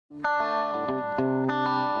To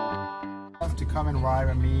come and ride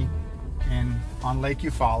with me on Lake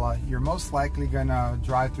Eufaula, you're most likely gonna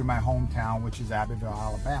drive through my hometown, which is Abbeville,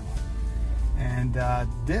 Alabama. And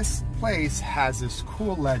this place has this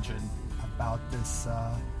cool legend about this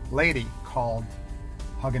lady called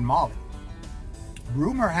Huggin' Molly.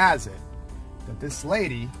 Rumor has it that this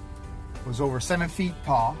lady was over 7 feet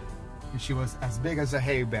tall and she was as big as a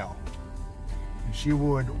hay bale. And she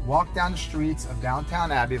would walk down the streets of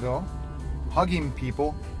downtown Abbeville, hugging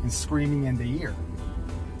people and screaming in the ear.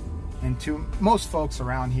 And to most folks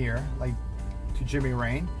around here, like to Jimmy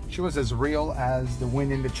Rain, she was as real as the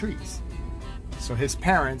wind in the trees. So his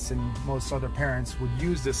parents and most other parents would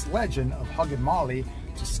use this legend of Huggin' Molly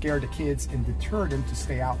to scare the kids and deter them to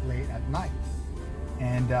stay out late at night.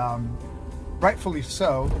 And rightfully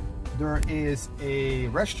so, there is a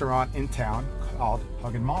restaurant in town called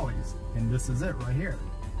Huggin' Molly's. And this is it right here.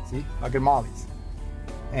 See, Huggin' Molly's.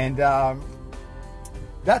 And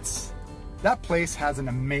that place has an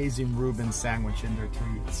amazing Reuben sandwich in there to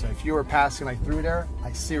eat. So if you were passing like through there,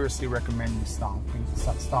 I seriously recommend you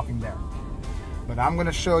stopping there. But I'm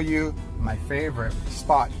gonna show you my favorite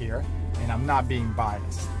spot here, and I'm not being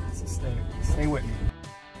biased. So stay with me.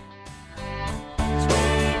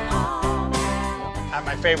 At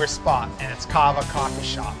my favorite spot, and it's Cava Coffee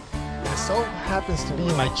Shop. And it so happens to be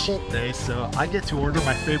my cheat day, so I get to order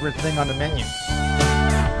my favorite thing on the menu.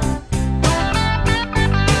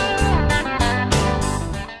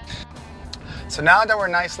 So now that we're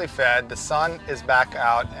nicely fed, the sun is back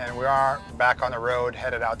out and we are back on the road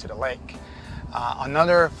headed out to the lake.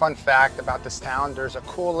 Another fun fact about this town, there's a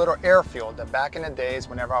cool little airfield that back in the days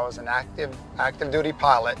whenever I was an active duty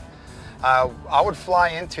pilot, I would fly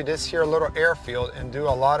into this here little airfield and do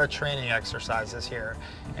a lot of training exercises here.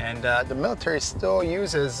 And the military still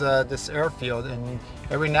uses this airfield, and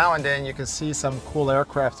every now and then you can see some cool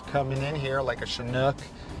aircraft coming in here like a Chinook.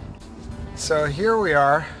 So here we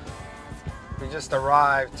are. We just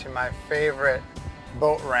arrived to my favorite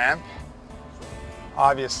boat ramp.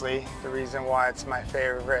 Obviously, the reason why it's my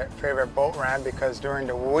favorite boat ramp because during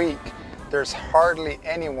the week there's hardly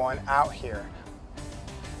anyone out here.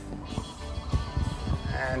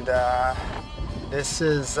 And this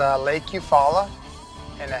is Lake Eufaula,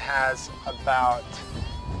 and it has about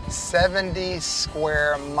 70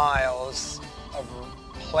 square miles of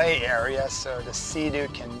play area, so the Sea-Doo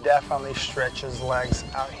can definitely stretch his legs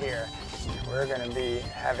out here. We're going to be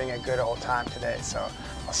having a good old time today, so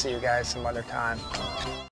I'll see you guys some other time.